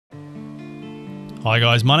Hi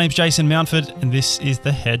guys, my name's Jason Mountford and this is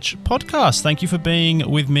the Hedge Podcast. Thank you for being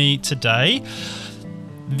with me today.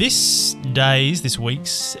 This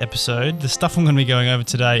week's episode, the stuff I'm going to be going over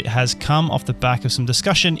today has come off the back of some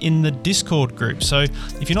discussion in the Discord group. So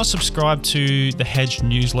if you're not subscribed to the Hedge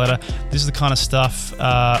newsletter, this is the kind of stuff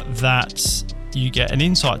that you get an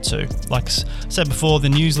insight to. Like I said before, the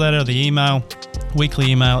newsletter, the email,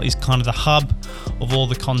 weekly email is kind of the hub of all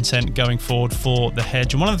the content going forward for the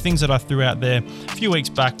Hedge. And one of the things that I threw out there a few weeks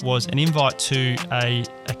back was an invite to a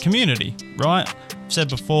community, right? I've said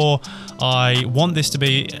before, I want this to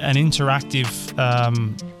be an interactive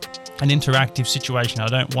situation. I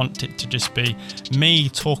don't want it to just be me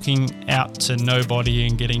talking out to nobody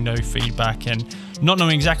and getting no feedback and not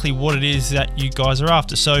knowing exactly what it is that you guys are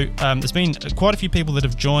after. So there's been quite a few people that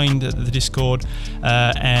have joined the Discord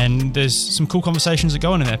and there's some cool conversations that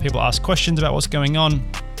go on in there. People ask questions about what's going on.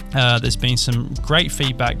 There's been some great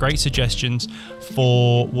feedback, great suggestions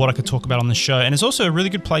for what I could talk about on the show. And it's also a really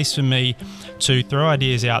good place for me to throw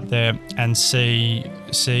ideas out there and see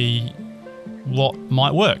what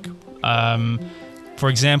might work. For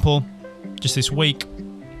example, just this week,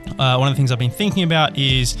 one of the things I've been thinking about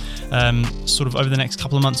is sort of over the next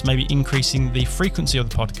couple of months, maybe increasing the frequency of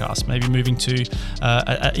the podcast, maybe moving to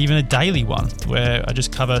even a daily one where I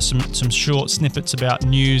just cover some short snippets about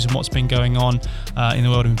news and what's been going on in the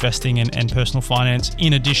world of investing and personal finance,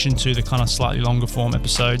 in addition to the kind of slightly longer form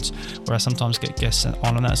episodes where I sometimes get guests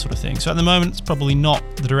on and that sort of thing. So at the moment, it's probably not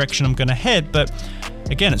the direction I'm going to head, but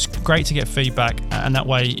again, it's great to get feedback, and that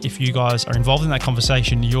way, if you guys are involved in that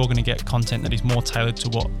conversation, you're going to get content that is more tailored to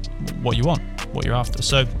what you want, what you're after.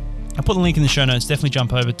 So I'll put the link in the show notes. Definitely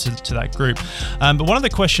jump over to that group. But one of the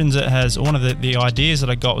questions one of the ideas that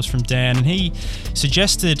I got was from Dan, and he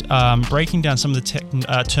suggested breaking down some of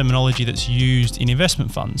the terminology that's used in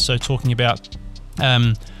investment funds. So talking about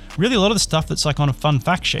really a lot of the stuff that's like on a fund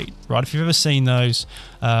fact sheet, right? If you've ever seen those,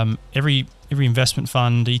 every investment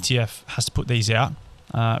fund, ETF has to put these out.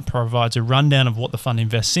 Provides a rundown of what the fund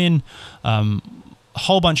invests in, a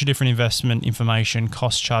whole bunch of different investment information,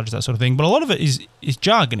 cost charges, that sort of thing. But a lot of it is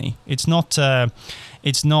jargony. It's not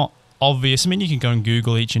obvious. I mean, you can go and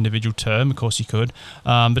Google each individual term. Of course, you could.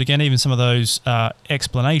 But again, even some of those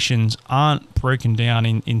explanations aren't broken down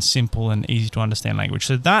in simple and easy to understand language.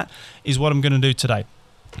 So that is what I'm going to do today.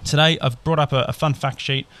 Today, I've brought up a fun fact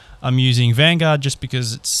sheet. I'm using Vanguard just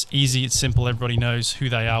because it's easy, it's simple, everybody knows who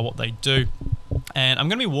they are, what they do. And I'm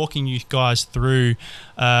going to be walking you guys through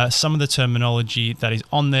some of the terminology that is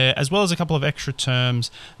on there, as well as a couple of extra terms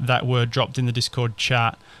that were dropped in the Discord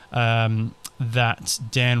chat that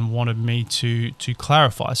Dan wanted me to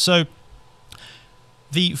clarify. So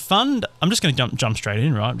the fund, I'm just going to jump straight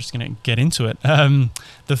in, right? I'm just going to get into it.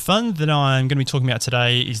 The fund that I'm going to be talking about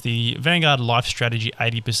today is the Vanguard Life Strategy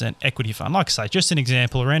 80% Equity Fund. Like I say, just an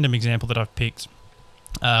example, a random example that I've picked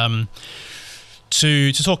to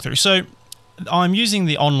talk through. So I'm using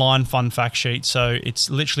the online fund fact sheet, so it's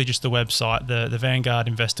literally just the website, the Vanguard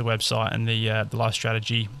Investor website, and the Life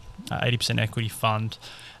Strategy 80% Equity Fund.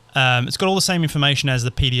 It's got all the same information as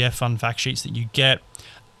the PDF fund fact sheets that you get.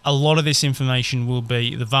 A lot of this information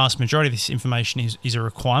the vast majority of this information is a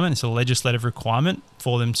requirement. It's a legislative requirement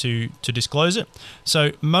for them to disclose it.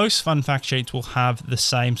 So most fund fact sheets will have the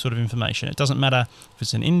same sort of information. It doesn't matter if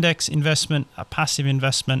it's an index investment, a passive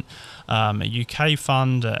investment, a UK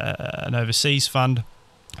fund, an overseas fund,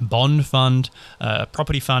 a bond fund, a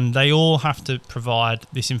property fund. They all have to provide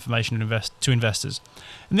this information to investors.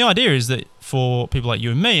 And the idea is that for people like you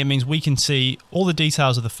and me, it means we can see all the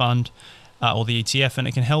details of the fund or the ETF, and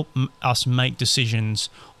it can help us make decisions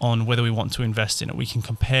on whether we want to invest in it. We can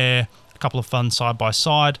compare a couple of funds side by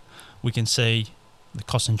side. We can see the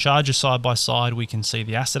costs and charges side by side. We can see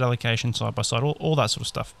the asset allocation side by side, all that sort of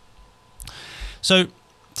stuff. So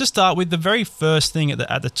to start with, the very first thing at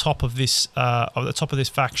the top of this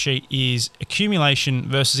fact sheet is accumulation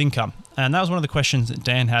versus income, and that was one of the questions that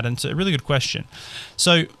Dan had, and it's a really good question.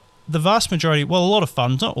 So the vast majority, well, a lot of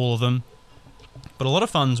funds, not all of them, but a lot of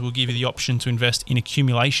funds will give you the option to invest in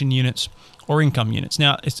accumulation units or income units.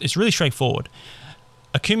 Now, it's really straightforward.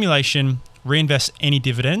 Accumulation reinvests any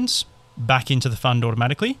dividends back into the fund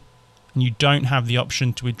automatically, and you don't have the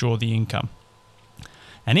option to withdraw the income.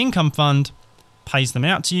 An income fund pays them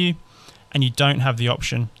out to you, and you don't have the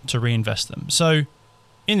option to reinvest them. So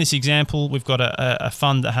in this example, we've got a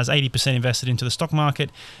fund that has 80% invested into the stock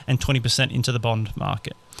market and 20% into the bond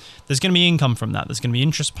market. There's going to be income from that. There's going to be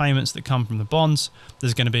interest payments that come from the bonds.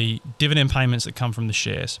 There's going to be dividend payments that come from the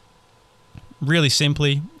shares. Really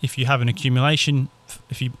simply, if you have an accumulation,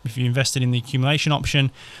 if you invested in the accumulation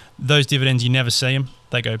option, those dividends, you never see them.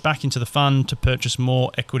 they go back into the fund to purchase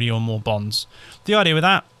more equity or more bonds. The idea with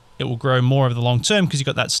that, it will grow more over the long term because you've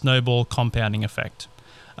got that snowball compounding effect.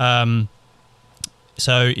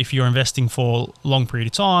 So if you're investing for a long period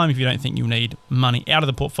of time, if you don't think you'll need money out of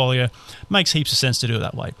the portfolio, makes heaps of sense to do it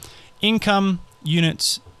that way. Income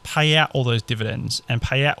units pay out all those dividends and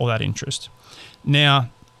pay out all that interest. Now,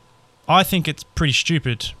 I think it's pretty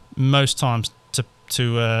stupid most times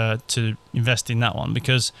to invest in that one,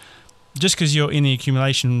 because just because you're in the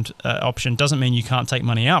accumulation option doesn't mean you can't take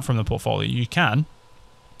money out from the portfolio. You can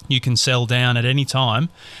sell down at any time.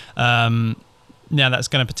 Now that's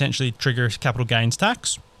going to potentially trigger capital gains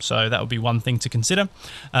tax, so that would be one thing to consider.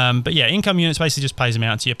 But yeah, income units basically just pays them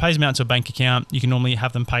out to you. Pays them out to a bank account. You can normally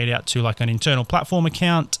have them paid out to like an internal platform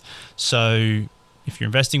account. So if you're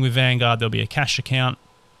investing with Vanguard, there'll be a cash account.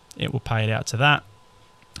 It will pay it out to that.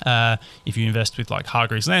 If you invest with like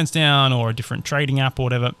Hargreaves Lansdowne or a different trading app or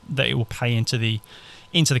whatever, that it will pay into the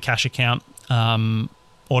cash account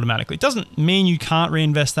automatically. It doesn't mean you can't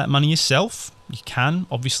reinvest that money yourself. You can,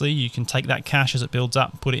 obviously. You can take that cash as it builds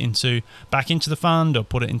up, put it back into the fund or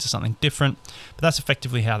put it into something different. But that's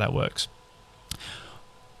effectively how that works.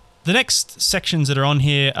 The next sections that are on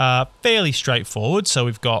here are fairly straightforward. So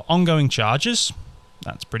we've got ongoing charges.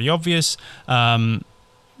 That's pretty obvious. This one's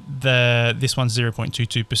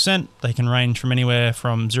 0.22%. They can range from anywhere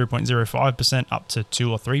from 0.05% up to 2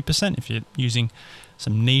 or 3% if you're using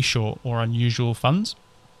some niche or unusual funds.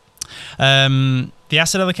 The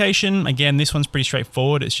asset allocation, again, this one's pretty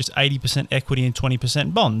straightforward. It's just 80% equity and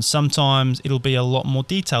 20% bonds. Sometimes it'll be a lot more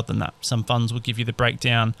detailed than that. Some funds will give you the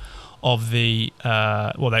breakdown of the,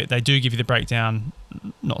 they do give you the breakdown,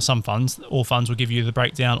 not some funds, all funds will give you the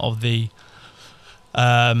breakdown of the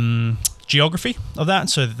geography of that.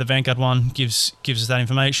 So that the Vanguard one gives us that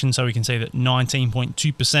information. So we can see that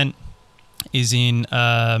 19.2% is in,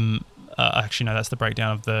 actually no, that's the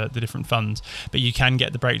breakdown of the different funds. But you can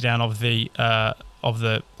get the breakdown of the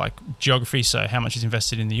like geography. So how much is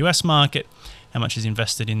invested in the US market, how much is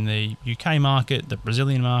invested in the UK market, the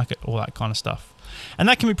Brazilian market, all that kind of stuff. And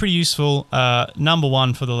that can be pretty useful. Number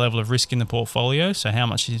one, for the level of risk in the portfolio. So how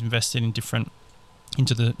much is invested in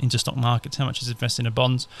into stock markets, how much is invested in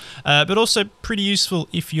bonds, but also pretty useful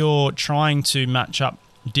if you're trying to match up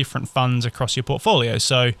different funds across your portfolio.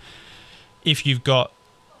 So if you've got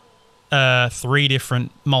 3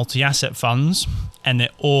 different multi-asset funds and they're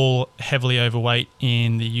all heavily overweight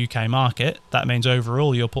in the UK market, that means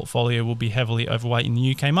overall your portfolio will be heavily overweight in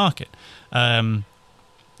the UK market.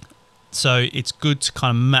 So it's good to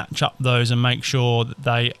kind of match up those and make sure that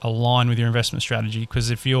they align with your investment strategy,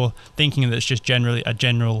 because if you're thinking that it's just generally a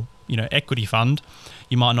general, equity fund,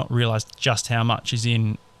 you might not realize just how much is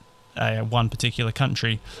in one particular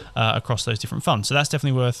country across those different funds. So that's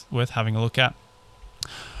definitely worth having a look at.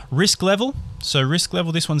 Risk level. So risk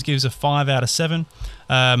level, this one gives a 5 out of 7.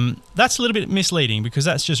 That's a little bit misleading because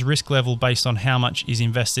that's just risk level based on how much is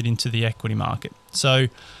invested into the equity market. So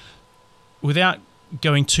without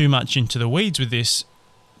going too much into the weeds with this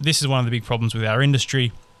is one of the big problems with our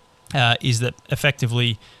industry, is that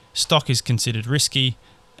effectively stock is considered risky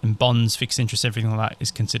and bonds, fixed interest, everything like that is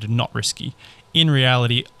considered not risky. In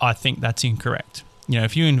reality, I think that's incorrect.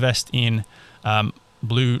 If you invest in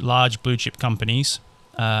large blue chip companies,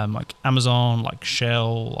 like Amazon, like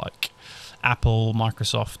Shell, like Apple,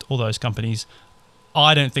 Microsoft, all those companies,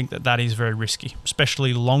 I don't think that is very risky,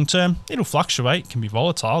 especially long term. It'll fluctuate, can be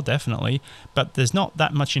volatile, definitely, but there's not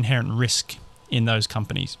that much inherent risk in those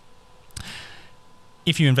companies.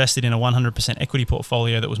 If you invested in a 100% equity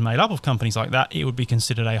portfolio that was made up of companies like that, it would be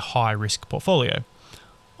considered a high risk portfolio.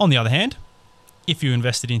 On the other hand, if you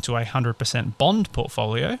invested into a 100% bond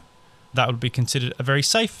portfolio, that would be considered a very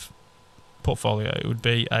safe portfolio. It would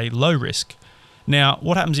be a low risk. Now,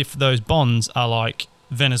 what happens if those bonds are like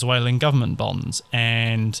Venezuelan government bonds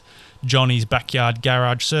and Johnny's Backyard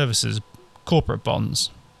Garage Services corporate bonds?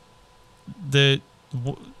 Their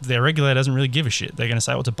regulator doesn't really give a shit. They're going to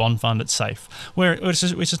say, it's a bond fund, it's safe. It's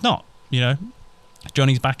just not.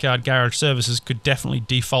 Johnny's Backyard Garage Services could definitely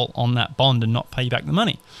default on that bond and not pay you back the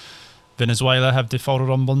money. Venezuela have defaulted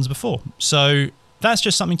on bonds before. So that's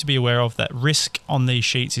just something to be aware of, that risk on these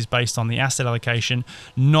sheets is based on the asset allocation,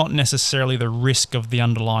 not necessarily the risk of the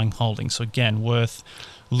underlying holding. So again, worth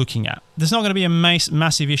looking at. There's not going to be a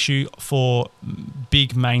massive issue for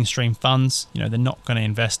big mainstream funds. They're not going to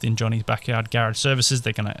invest in Johnny's Backyard Garage Services.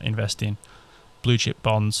 They're going to invest in blue chip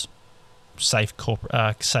bonds, safe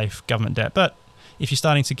government debt. But if you're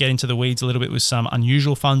starting to get into the weeds a little bit with some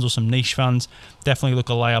unusual funds or some niche funds, definitely look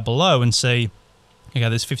a layer below and see, okay,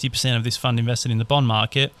 there's 50% of this fund invested in the bond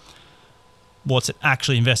market. what's it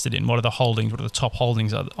actually invested in? What are the holdings? What are the top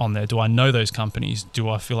holdings on there? Do I know those companies? Do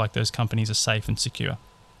I feel like those companies are safe and secure?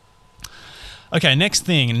 Okay, next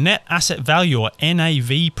thing, net asset value or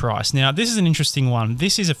NAV price. Now, this is an interesting one.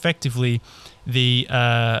 This is effectively the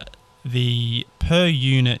per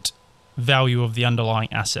unit value of the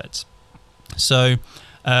underlying assets. So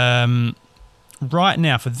right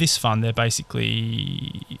now for this fund, they're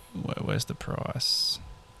basically, where's the price?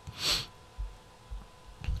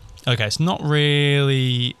 Okay, it's not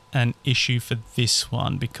really an issue for this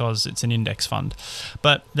one because it's an index fund,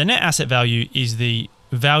 but the net asset value is the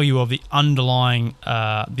value of the underlying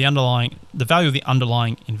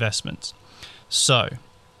investments. So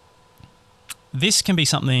this can be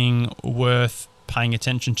something worth paying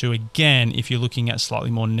attention to, again, if you're looking at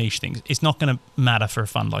slightly more niche things. It's not going to matter for a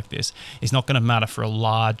fund like this. It's not going to matter for a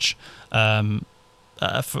large,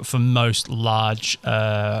 for most large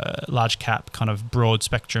cap kind of broad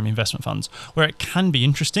spectrum investment funds. Where it can be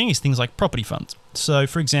interesting is things like property funds. So,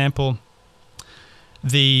 for example,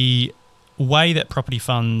 the way that property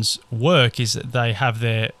funds work is that they have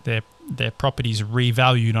their properties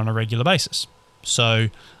revalued on a regular basis. So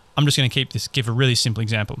I'm just going to give a really simple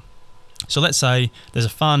example. So let's say there's a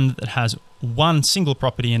fund that has one single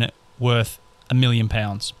property in it worth £1 million,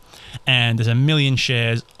 and there's 1 million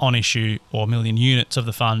shares on issue or 1 million units of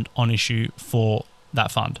the fund on issue for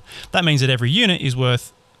that fund. That means that every unit is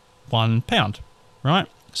worth £1, right?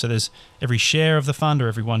 So there's every share of the fund or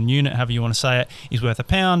every one unit, however you want to say it, is worth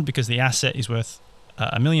 £1 because the asset is worth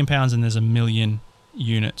 £1 million and there's 1 million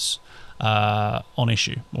units on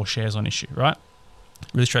issue or shares on issue, right?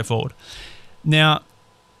 Really straightforward. Now,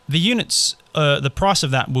 the units, the price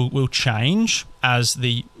of that will change as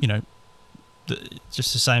just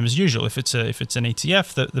the same as usual. If it's an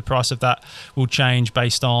ETF, the price of that will change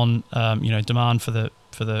based on demand for the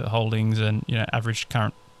holdings and average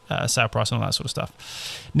current sale price and all that sort of stuff.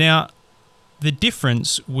 Now, the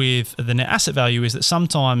difference with the net asset value is that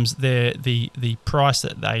sometimes the price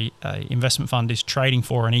that a investment fund is trading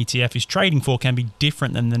for, an ETF is trading for, can be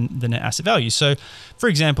different than the net asset value. So, for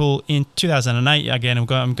example, in 2008, again,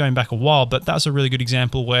 I'm going back a while, but that's a really good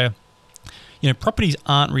example where properties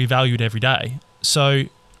aren't revalued every day. So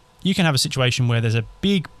you can have a situation where there's a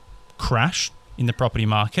big crash in the property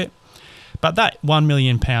market, but that £1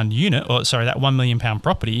 million unit, that £1 million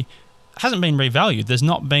property hasn't been revalued. There's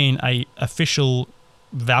not been a official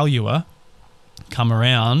valuer come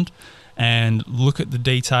around and look at the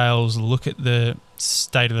details, look at the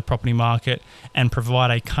state of the property market, and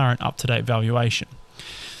provide a current up-to-date valuation.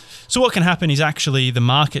 So what can happen is actually the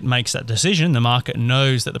market makes that decision. The market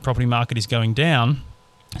knows that the property market is going down.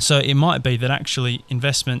 So it might be that actually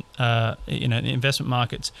investment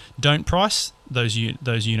markets don't price those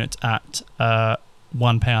units at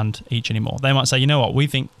 £1 each anymore. They might say, you know what, we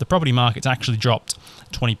think the property market's actually dropped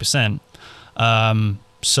 20%.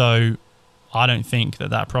 So I don't think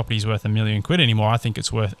that property is worth £1 million anymore. I think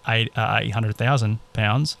it's worth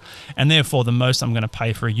 £800,000, and therefore the most I'm going to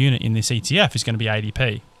pay for a unit in this ETF is going to be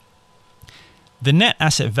 80p. The net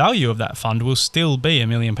asset value of that fund will still be £1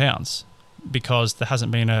 million because there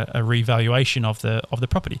hasn't been a revaluation of the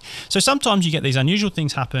property. So sometimes you get these unusual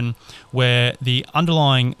things happen where the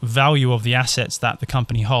underlying value of the assets that the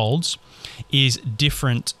company holds is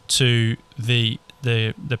different to the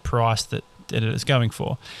price that it is going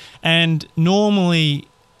for. And normally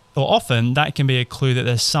or often that can be a clue that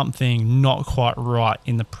there's something not quite right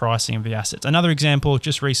in the pricing of the assets. Another example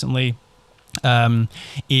just recently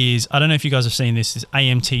is, I don't know if you guys have seen this, is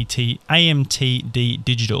AMTD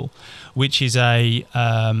Digital, which is it's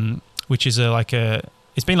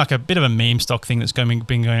been like a bit of a meme stock thing that's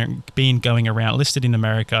been going around, listed in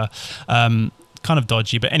America, kind of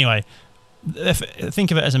dodgy, but anyway,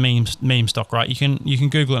 think of it as a meme stock, right? You can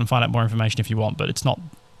Google it and find out more information if you want, but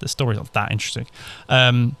the story's not that interesting.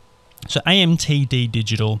 So AMTD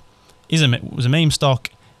Digital was a meme stock.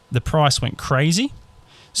 The price went crazy,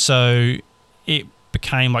 so it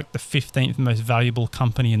became like the 15th most valuable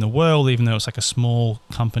company in the world, even though it's like a small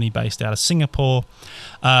company based out of Singapore.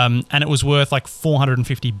 And it was worth like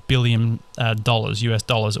 $450 billion US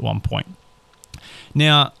dollars at one point.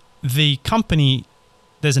 Now,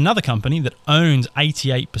 there's another company that owns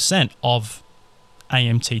 88% of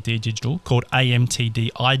AMTD Digital called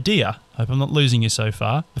AMTD Idea. I hope I'm not losing you so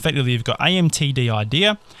far. Effectively, you've got AMTD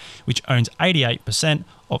Idea, which owns 88%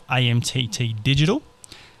 of AMTD Digital.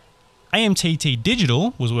 AMTD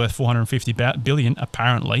Digital was worth $450 billion,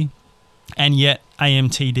 apparently, and yet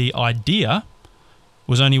AMTD Idea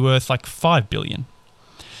was only worth like $5 billion.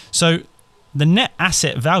 So the net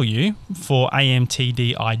asset value for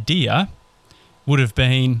AMTD Idea would have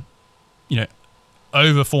been,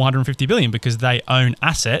 over 450 billion because they own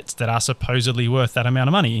assets that are supposedly worth that amount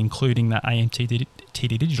of money, including that AMTD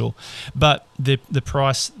Digital. But the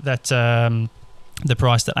price that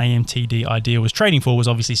AMTD Idea was trading for was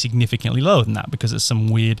obviously significantly lower than that because it's some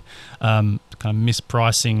weird kind of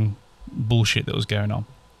mispricing bullshit that was going on.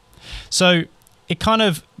 So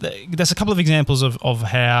there's a couple of examples of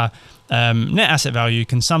how net asset value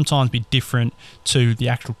can sometimes be different to the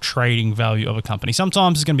actual trading value of a company.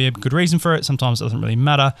 Sometimes there's going to be a good reason for it. Sometimes it doesn't really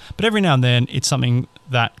matter. But every now and then, it's something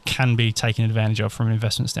that can be taken advantage of from an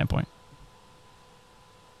investment standpoint.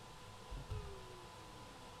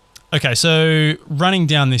 Okay, so running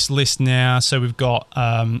down this list now. So we've got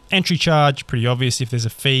entry charge, pretty obvious if there's a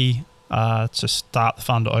fee to start the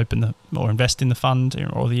fund or open or invest in the fund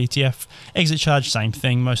or the ETF. Exit charge, same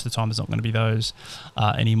thing. Most of the time, there's not going to be those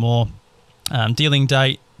anymore. Dealing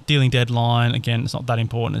date, dealing deadline. Again, it's not that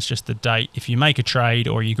important. It's just the date. If you make a trade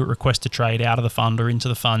or you request a trade out of the fund or into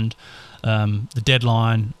the fund, the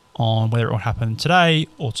deadline on whether it will happen today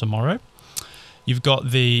or tomorrow. You've got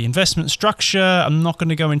the investment structure. I'm not going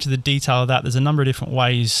to go into the detail of that. There's a number of different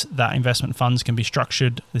ways that investment funds can be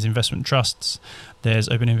structured. There's investment trusts. There's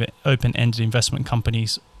open-ended investment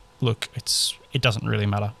companies. Look, it doesn't really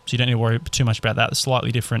matter. So you don't need to worry too much about that. There's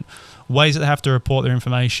slightly different ways that they have to report their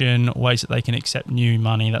information, ways that they can accept new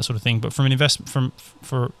money, that sort of thing. But from an investment,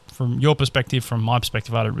 from your perspective, from my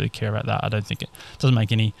perspective, I don't really care about that. I don't think it doesn't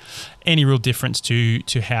make any real difference to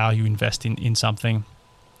how you invest in something.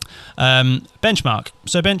 Benchmark.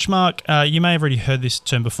 So benchmark, you may have already heard this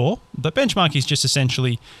term before, but benchmark is just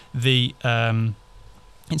essentially it's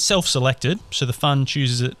self-selected. So the fund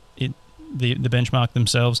chooses the benchmark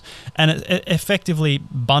themselves, and it effectively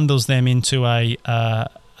bundles them into a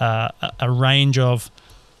range of.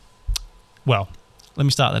 Well, let me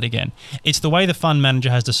start that again. It's the way the fund manager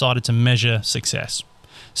has decided to measure success.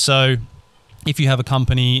 So if you have a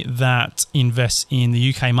company that invests in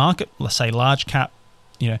the UK market, let's say large cap.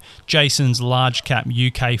 Jason's large cap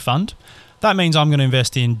UK fund, that means I'm going to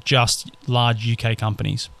invest in just large UK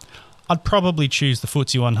companies. I'd probably choose the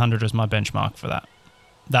FTSE 100 as my benchmark for that.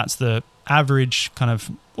 That's the average kind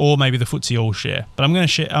of, or maybe the FTSE All Share. But I'm going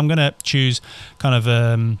to choose kind of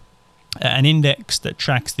an index that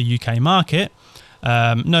tracks the UK market.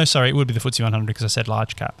 It would be the FTSE 100 because I said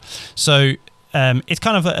large cap. So it's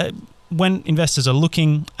kind of when investors are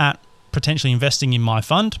looking at potentially investing in my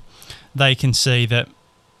fund, they can see that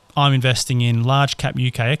I'm investing in large cap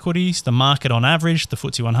UK equities. The market on average, the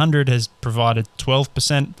FTSE 100, has provided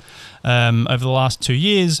 12% over the last 2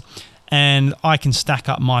 years, and I can stack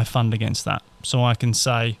up my fund against that. So I can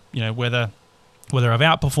say, whether I've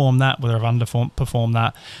outperformed that, whether I've underperformed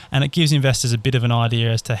that, and it gives investors a bit of an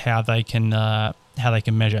idea as to how they can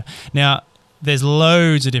measure. Now, there's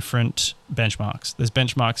loads of different benchmarks. There's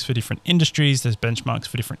benchmarks for different industries. There's benchmarks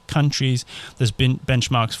for different countries. There's been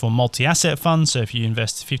benchmarks for multi-asset funds. So if you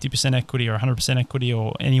invest 50% equity or 100% equity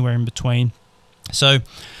or anywhere in between. So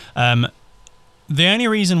the only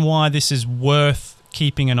reason why this is worth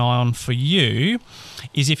keeping an eye on for you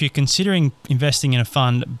is if you're considering investing in a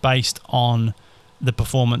fund based on the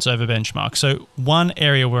performance over benchmark. So one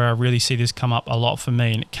area where I really see this come up a lot for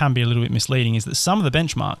me, and it can be a little bit misleading, is that some of the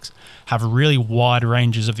benchmarks have really wide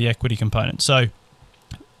ranges of the equity component. So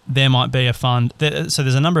there might be a fund, so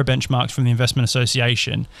there's a number of benchmarks from the Investment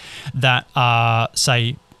Association that are,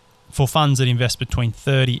 say, for funds that invest between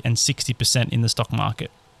 30 and 60% in the stock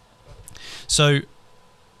market. So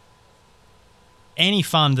any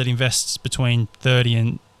fund that invests between 30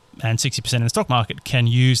 and 60% in the stock market can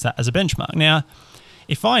use that as a benchmark. Now,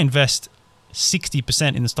 if I invest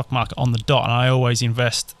 60% in the stock market on the dot, and I always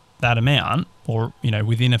invest that amount, or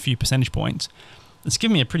within a few percentage points, it's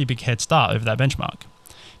giving me a pretty big head start over that benchmark,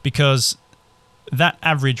 because that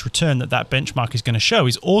average return that benchmark is going to show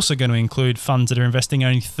is also going to include funds that are investing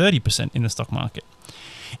only 30% in the stock market.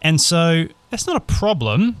 And so that's not a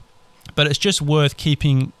problem, but it's just worth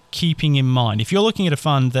keeping in mind. If you're looking at a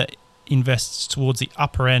fund that invests towards the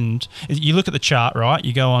upper end, you look at the chart, right?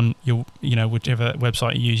 You go on your, whichever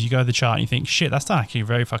website you use, you go to the chart and you think, shit, that's done actually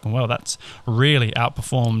very fucking well. That's really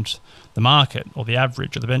outperformed the market or the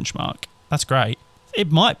average or the benchmark. That's great.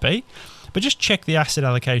 It might be, but just check the asset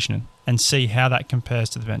allocation and see how that compares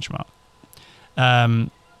to the benchmark.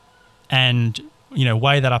 And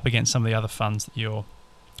weigh that up against some of the other funds that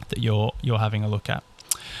you're having a look at.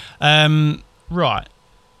 Right.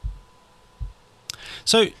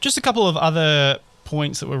 So just a couple of other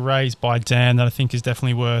points that were raised by Dan that I think is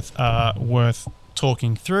definitely worth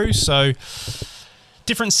talking through. So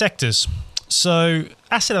different sectors. So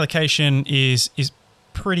asset allocation is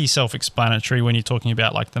pretty self-explanatory when you're talking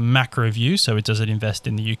about like the macro view. So does it invest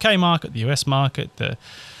in the UK market, the US market, the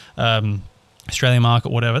Australian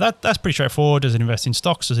market, whatever? That's pretty straightforward. Does it invest in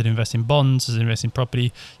stocks? Does it invest in bonds? Does it invest in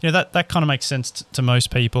property? That kind of makes sense to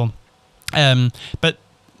most people. But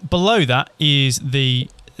below that is the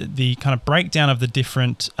kind of breakdown of the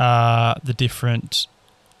different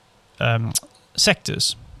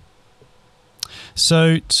sectors.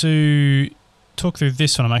 So to talk through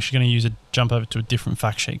this one, I'm actually going to jump over to a different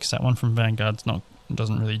fact sheet because that one from Vanguard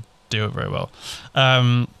doesn't really do it very well.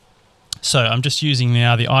 So I'm just using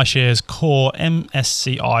now the iShares Core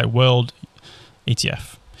MSCI World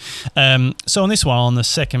ETF. So on this one, on the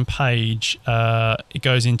second page, it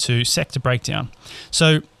goes into sector breakdown.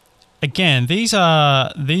 So again, these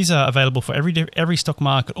are available for every stock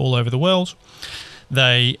market all over the world.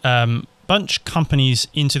 They bunch companies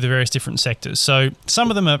into the various different sectors. So some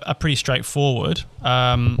of them are pretty straightforward.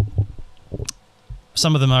 Some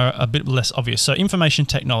of them are a bit less obvious. So information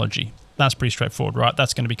technology, that's pretty straightforward, right?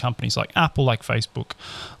 That's going to be companies like Apple, like Facebook,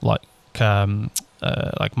 like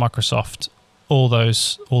Microsoft, all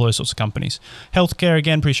those sorts of companies. Healthcare,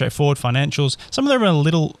 again, pretty straightforward. Financials, some of them are a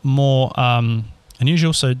little more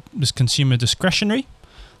unusual. So there's consumer discretionary.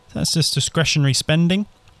 That's just discretionary spending.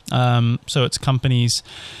 So it's companies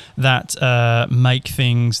that make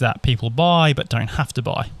things that people buy but don't have to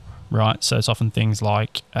buy, right? So it's often things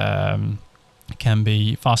like can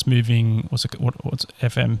be fast-moving. What's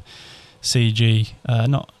FMCG?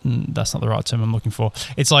 That's not the right term I'm looking for.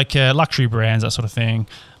 It's like luxury brands, that sort of thing.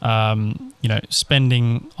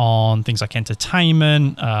 Spending on things like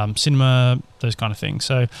entertainment, cinema, those kind of things.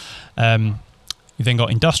 So you've then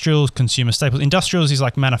got industrials, consumer staples. Industrials is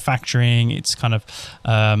like manufacturing. It's kind of,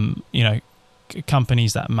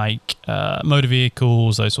 companies that make motor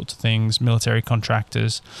vehicles, those sorts of things, military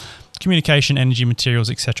contractors, communication, energy, materials,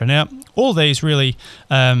 etc. Now, all these really,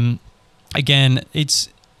 again, it's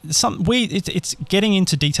getting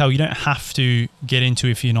into detail you don't have to get into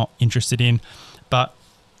if you're not interested in, but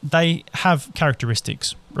they have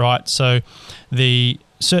characteristics, right? So there's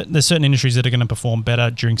certain industries that are going to perform better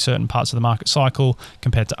during certain parts of the market cycle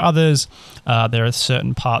compared to others. There are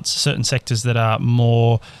certain sectors that are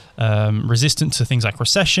more resistant to things like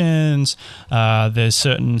recessions. There's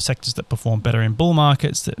certain sectors that perform better in bull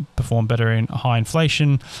markets, that perform better in high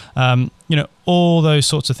inflation. All those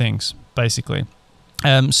sorts of things, basically.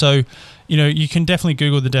 So you can definitely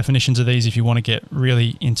Google the definitions of these if you want to get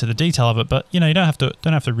really into the detail of it, but you don't have to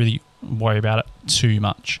really worry about it too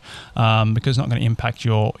much, because it's not going to impact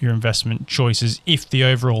your investment choices if the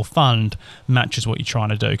overall fund matches what you're trying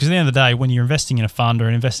to do. Because at the end of the day, when you're investing in a fund or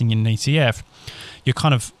investing in an ETF,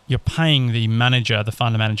 you're paying the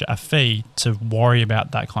fund manager, a fee to worry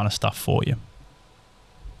about that kind of stuff for you.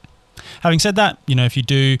 Having said that, if you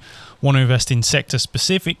do want to invest in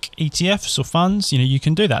sector-specific ETFs or funds, you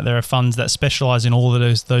can do that. There are funds that specialize in all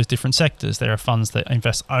of those different sectors. There are funds that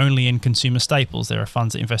invest only in consumer staples. There are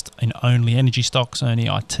funds that invest in only energy stocks, only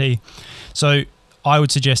IT. So I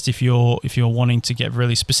would suggest if you're wanting to get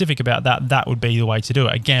really specific about that would be the way to do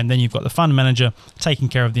it. Again, then you've got the fund manager taking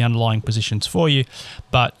care of the underlying positions for you,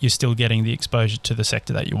 but you're still getting the exposure to the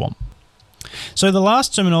sector that you want. So the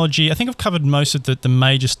last terminology, I think I've covered most of the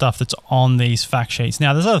major stuff that's on these fact sheets.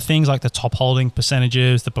 Now, there's other things like the top holding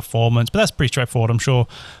percentages, the performance, but that's pretty straightforward. I'm sure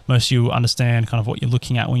most of you understand kind of what you're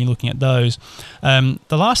looking at when you're looking at those. The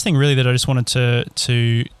last thing really that I just wanted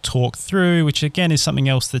to talk through, which again is something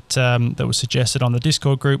else that was suggested on the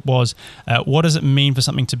Discord group, was what does it mean for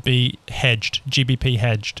something to be hedged, GBP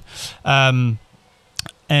hedged? And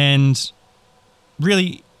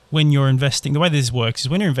really, when you're investing, the way this works is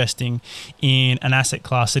when you're investing in an asset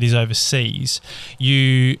class that is overseas,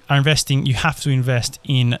 you have to invest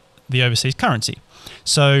in the overseas currency.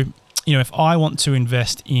 So, if I want to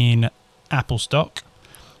invest in Apple stock,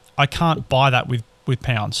 I can't buy that with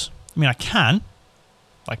pounds. I mean, I can,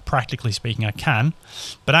 like practically speaking, I can,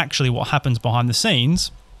 but actually what happens behind the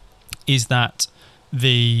scenes is that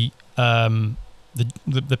the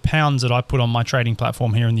pounds that I put on my trading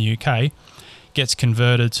platform here in the UK gets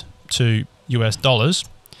converted to US dollars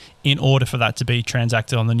in order for that to be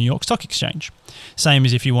transacted on the New York Stock Exchange. Same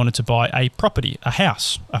as if you wanted to buy a property, a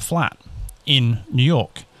house, a flat in New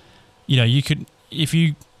York. You could, if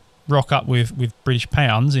you rock up with British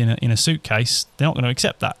pounds in a suitcase, they're not going to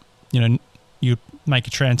accept that. You make a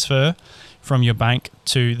transfer from your bank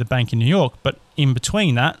to the bank in New York, but in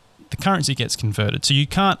between that, the currency gets converted. So you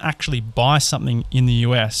can't actually buy something in the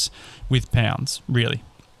US with pounds, really.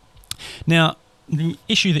 Now, the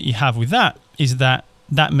issue that you have with that is that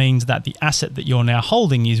means that the asset that you're now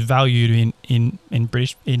holding is valued in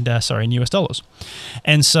US dollars.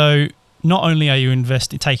 And so not only are you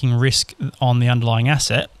taking risk on the underlying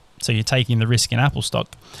asset, so you're taking the risk in Apple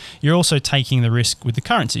stock, you're also taking the risk with the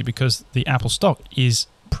currency because the Apple stock is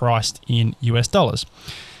priced in US dollars.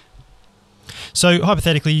 So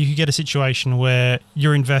hypothetically, you could get a situation where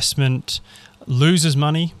your investment loses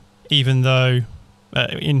money, even though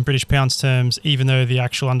in British pounds terms, even though the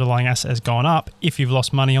actual underlying asset has gone up, if you've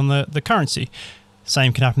lost money on the currency.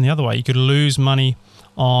 Same can happen the other way. You could lose money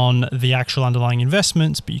on the actual underlying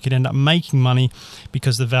investments, but you could end up making money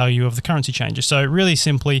because the value of the currency changes. So really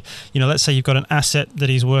simply, let's say you've got an asset that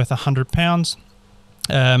is worth £100,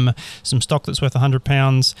 some stock that's worth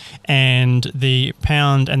 £100, and the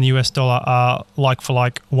pound and the US dollar are like for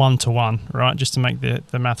like 1-to-1, right? Just to make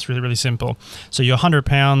the maths really, really simple. So your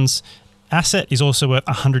 £100 asset is also worth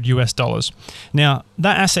 $100. Now,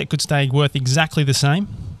 that asset could stay worth exactly the same.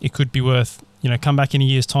 It could be worth, come back in a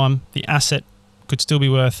year's time, the asset could still be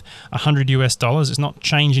worth $100. It's not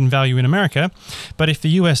change in value in America. But if the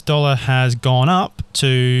US dollar has gone up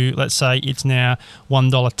to, let's say it's now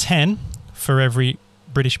 $1.10 for every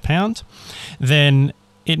British pound, then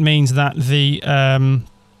it means that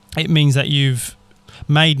you've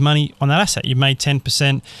made money on that asset. You've made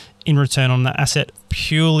 10% in return on that asset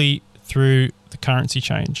purely through the currency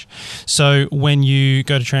change. So when you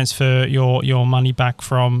go to transfer your money back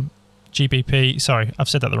from GBP, sorry, I've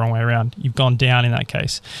said that the wrong way around. You've gone down in that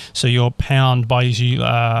case. So your pound buys you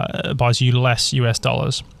less US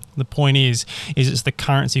dollars. The point is it's the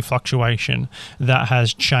currency fluctuation that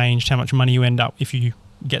has changed how much money you end up if you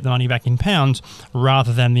get the money back in pounds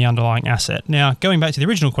rather than the underlying asset. Now, going back to the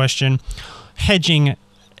original question, hedging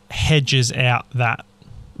hedges out that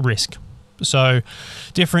risk. So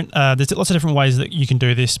there's lots of different ways that you can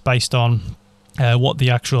do this based on what the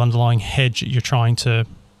actual underlying hedge you're trying to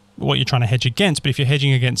hedge against. But if you're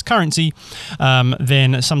hedging against currency,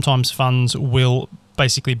 then sometimes funds will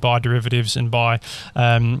basically buy derivatives and buy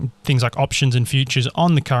things like options and futures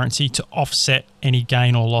on the currency to offset any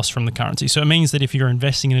gain or loss from the currency. So it means that if you're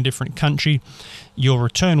investing in a different country, your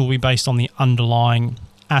return will be based on the underlying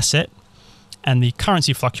asset, and the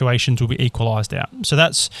currency fluctuations will be equalized out. So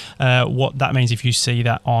that's what that means if you see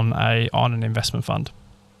that on an investment fund.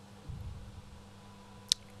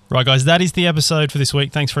 Right, guys, that is the episode for this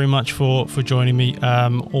week. Thanks very much for joining me.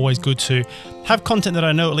 Always good to have content that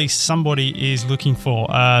I know at least somebody is looking for.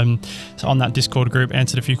 So on that Discord group,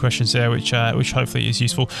 answered a few questions there, which hopefully is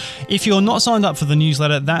useful. If you're not signed up for the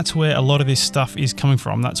newsletter, that's where a lot of this stuff is coming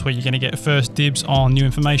from. That's where you're going to get first dibs on new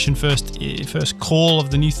information, first call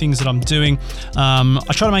of the new things that I'm doing. I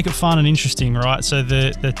try to make it fun and interesting, right? So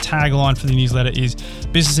the tagline for the newsletter is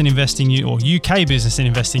business and investing news, or UK business and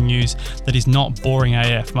investing news that is not boring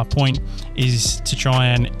AF. My point is to try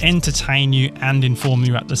and entertain you and inform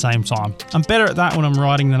you at the same time. I'm better at that when I'm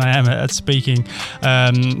writing than I am at speaking.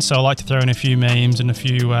 So I like to throw in a few memes and a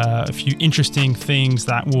few interesting things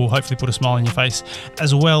that will hopefully put a smile on your face,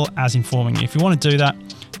 as well as informing you. If you want to do that,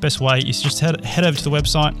 the best way is just head over to the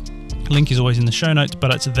website. Link is always in the show notes,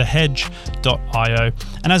 but it's thehedge.io.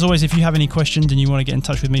 And as always, if you have any questions and you want to get in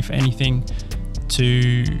touch with me for anything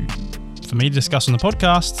for me to discuss on the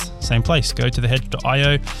podcast, same place, go to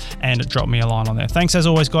thehedge.io and drop me a line on there. Thanks as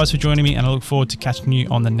always, guys, for joining me, and I look forward to catching you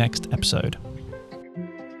on the next episode.